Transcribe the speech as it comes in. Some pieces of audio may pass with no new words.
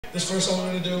This first song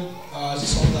I'm going to do is a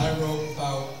song that I wrote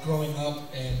about growing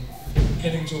up and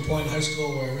getting to a point in high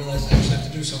school where I realized I actually have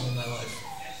to do something in my life.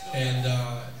 And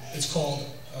it's called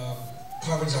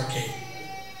Carmen's Arcade.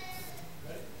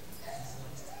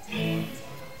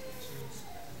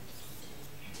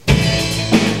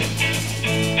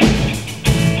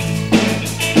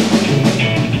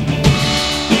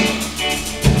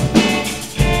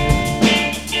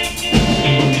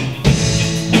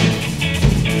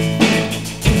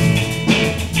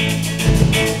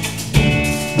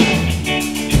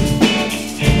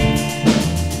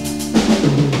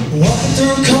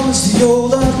 Comes the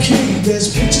old arcade.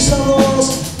 There's pictures on the walls,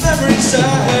 memories I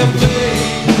have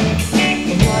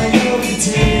made of my younger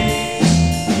days.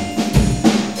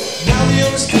 Now the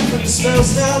air is different, the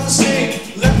smell's not the same.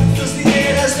 Left fills the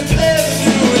air as they play the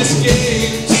newest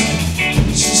games.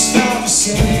 It's just not the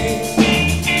same.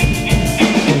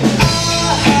 I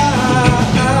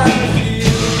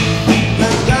feel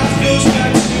like life goes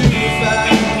back too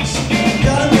fast.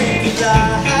 Gotta make it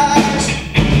last.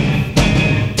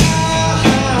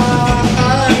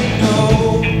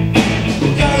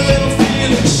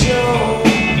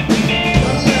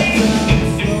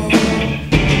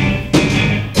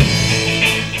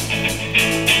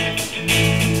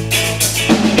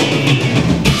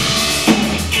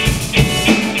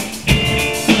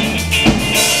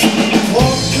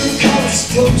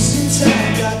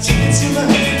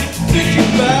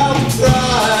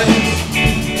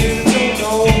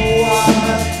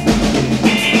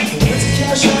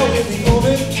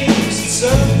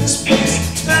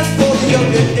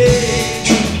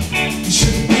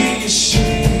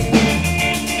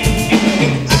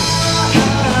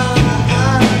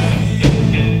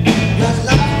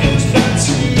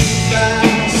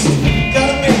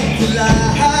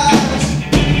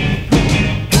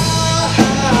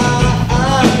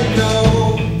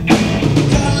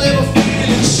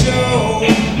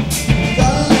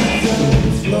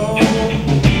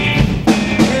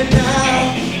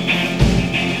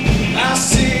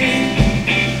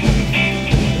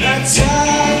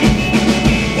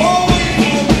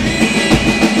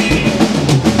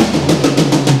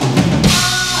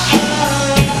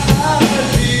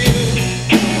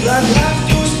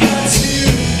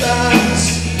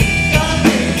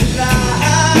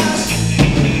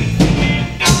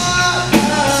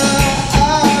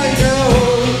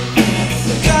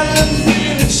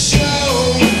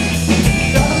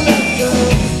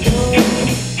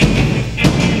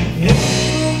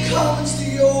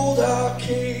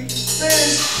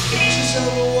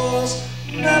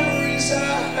 Memories I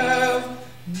have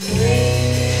made.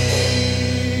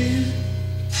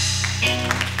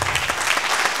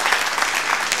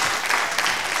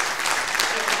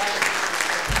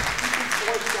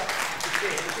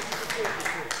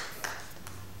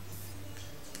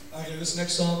 Okay, this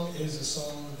next song is a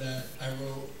song that I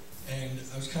wrote, and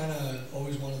I was kind of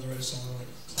always wanted to write a song like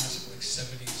a classic, like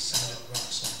 70s silent rock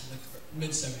song, like mid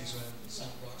 70s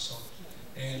silent rock song,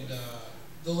 and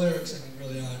the lyrics I think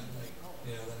really aren't like,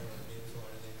 you know, that are really meaningful or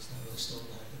anything. It's not really still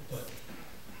behind it, but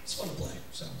it's fun to play.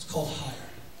 So it's called Higher.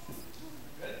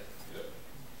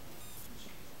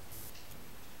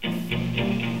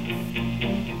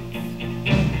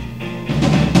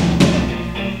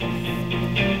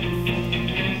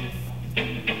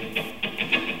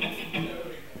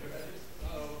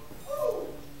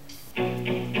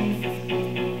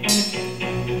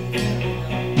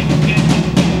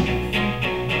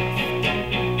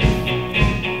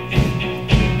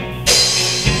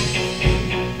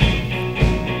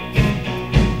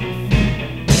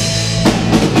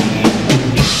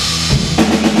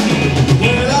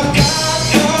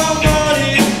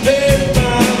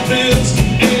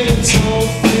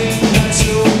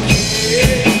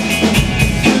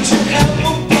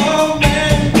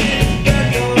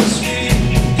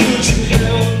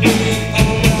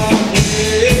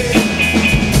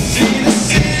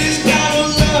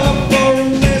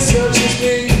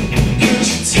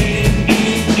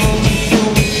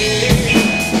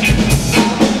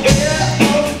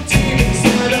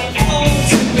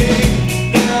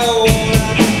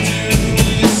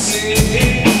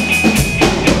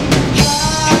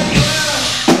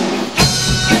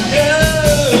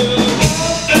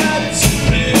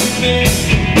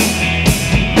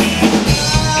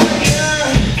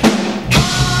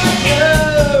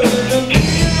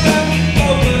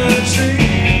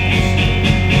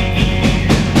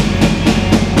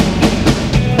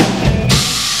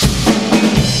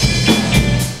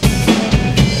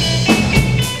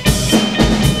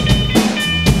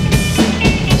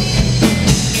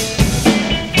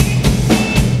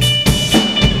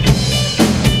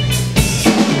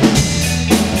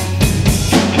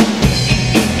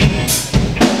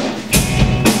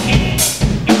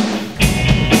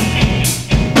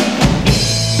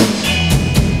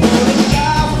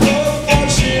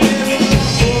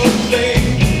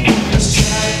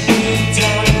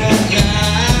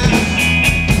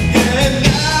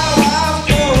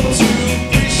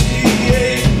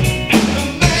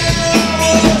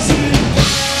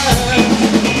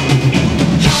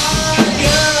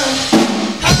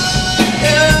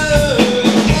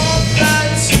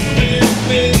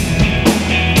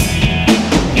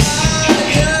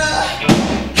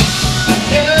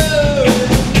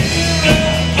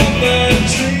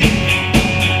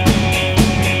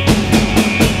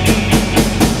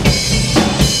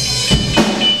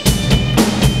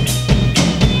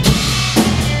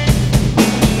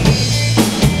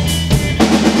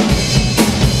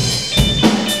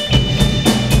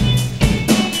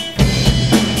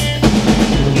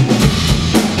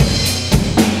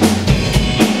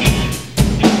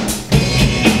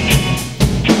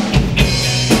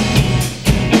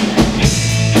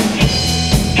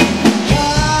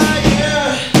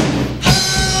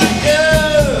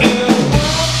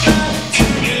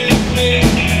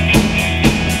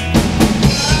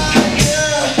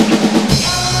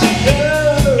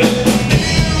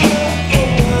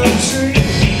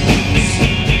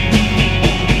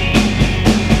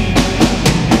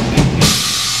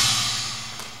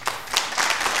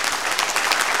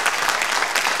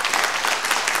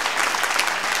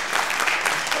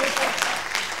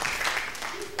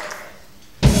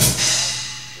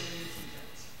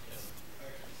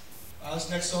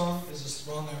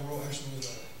 song I wrote actually with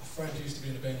a friend who used to be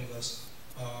in a band with us.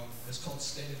 It's called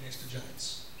Standing Next to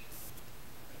Giants.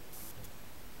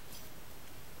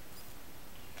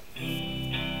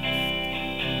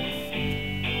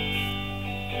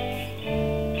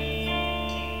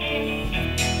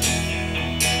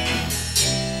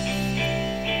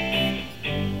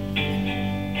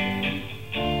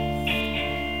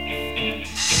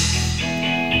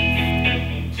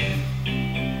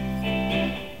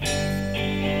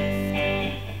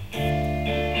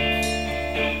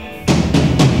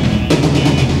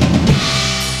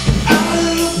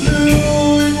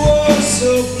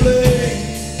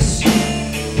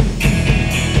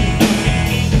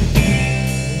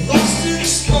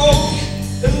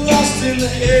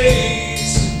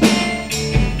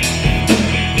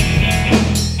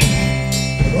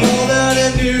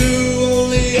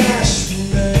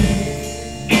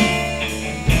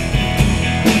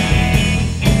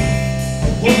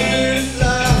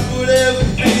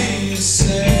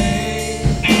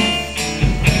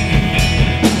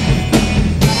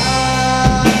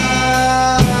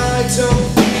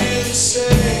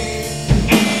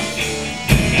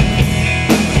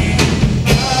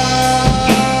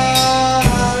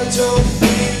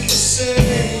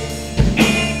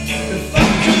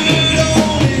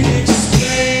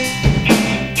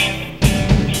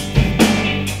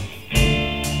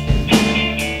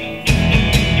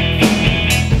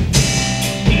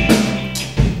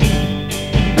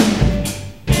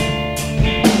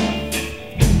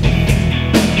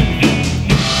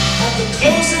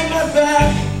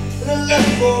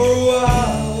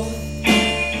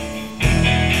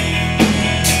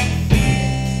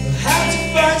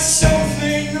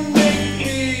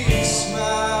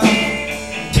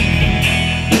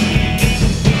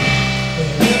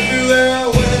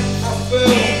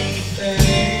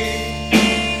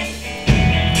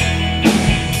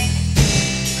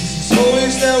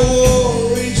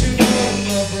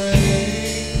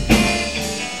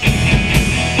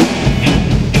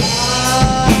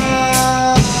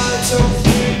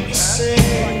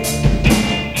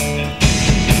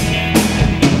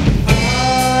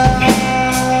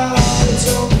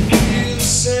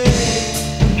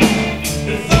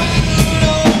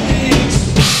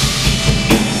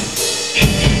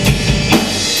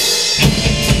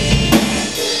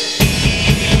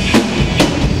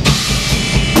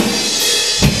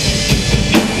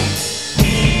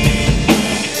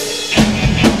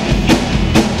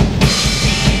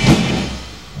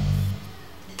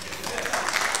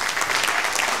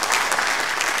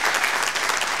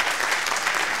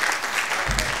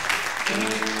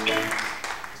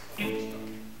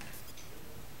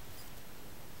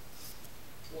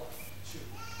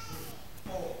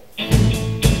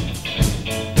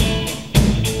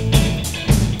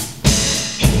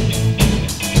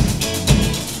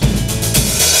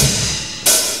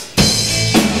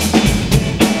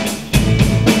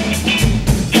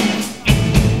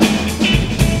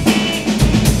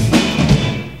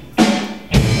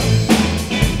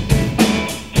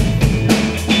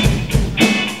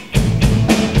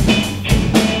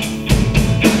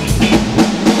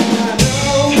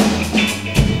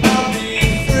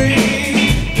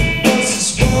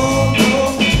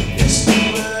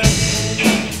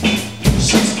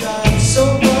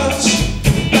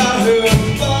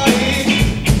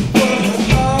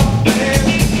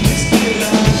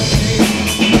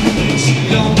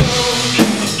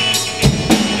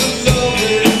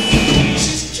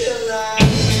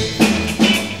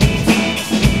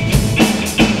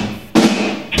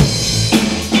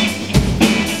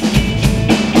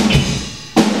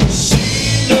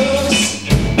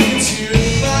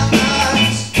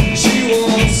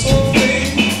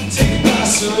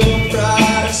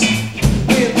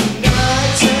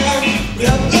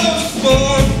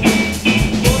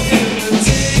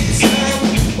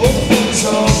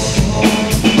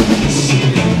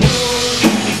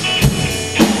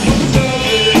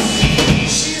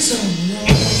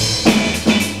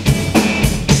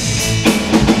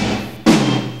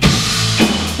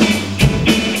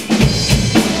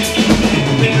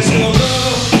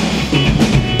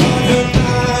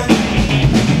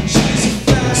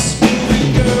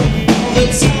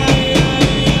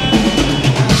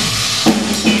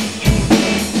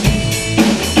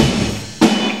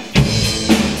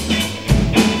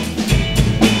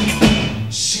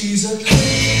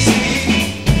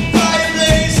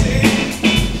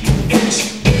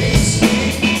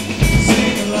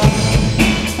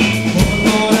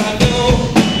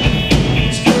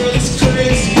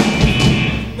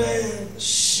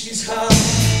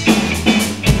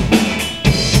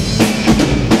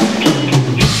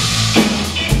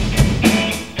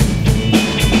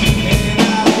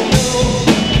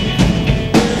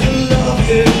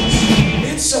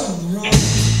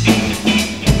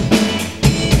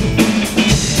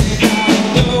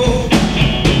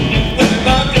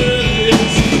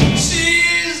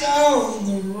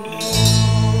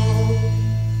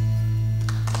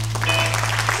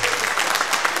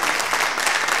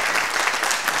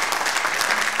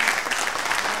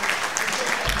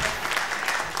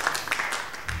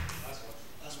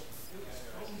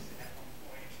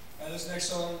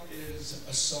 is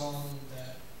a song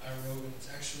that I wrote, and it's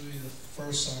actually the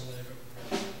first song that I've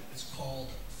ever written. It's called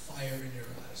Fire in Your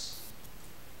Eyes.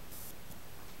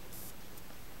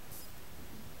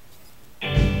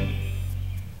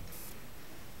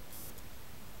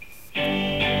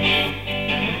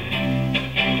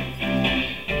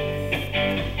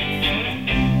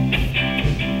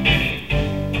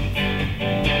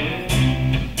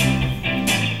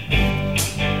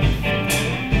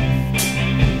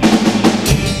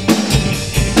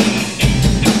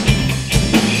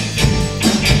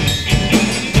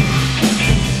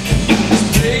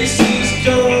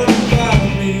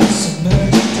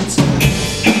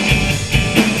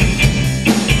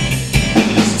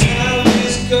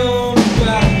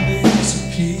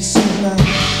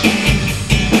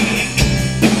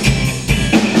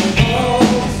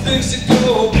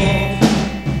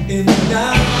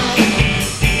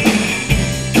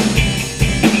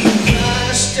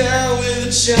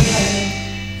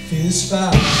 Fist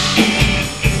fight.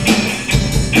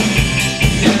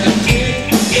 Yeah,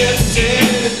 quick, left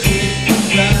and a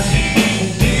quick right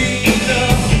will be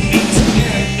enough to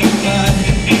end the fight.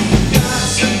 Got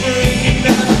to bring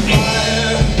that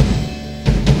fire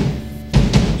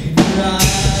in your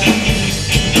eyes.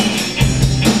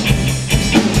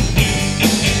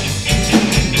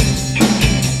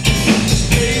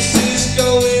 Space is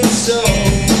going so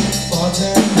far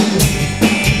downhill.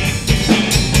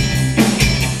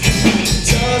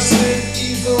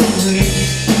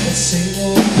 That same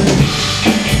old thing.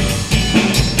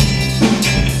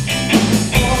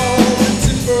 All the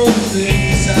different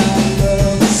things I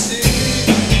love to see.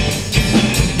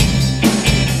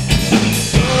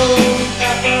 Thrown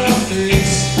at my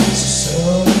face so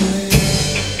suddenly.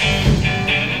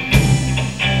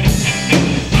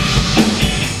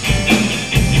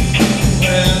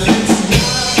 Well, it's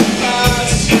not hard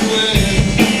to win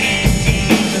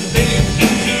and make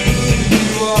you who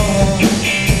you are.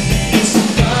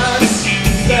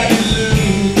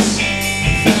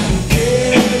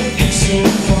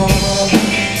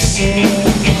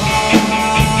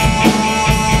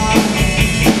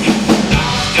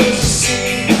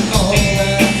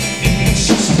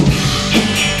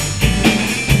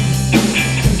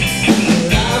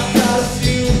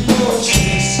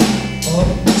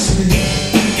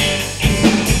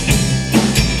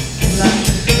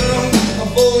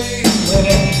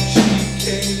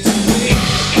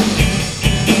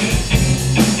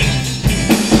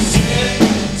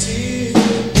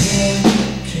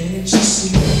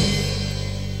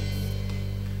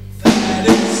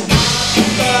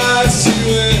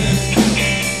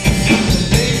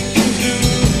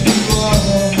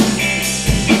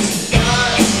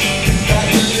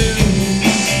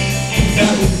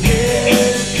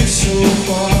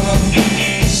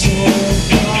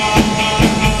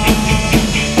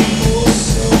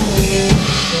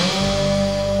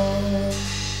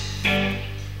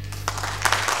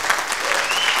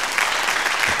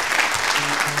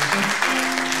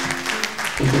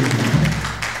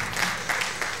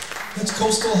 That's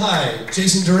Coastal High.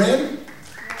 Jason Duran,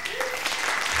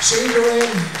 Shane Duran,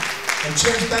 and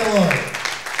Chance Battlon.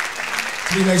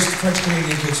 Three nice French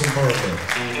Canadian kids from Borough.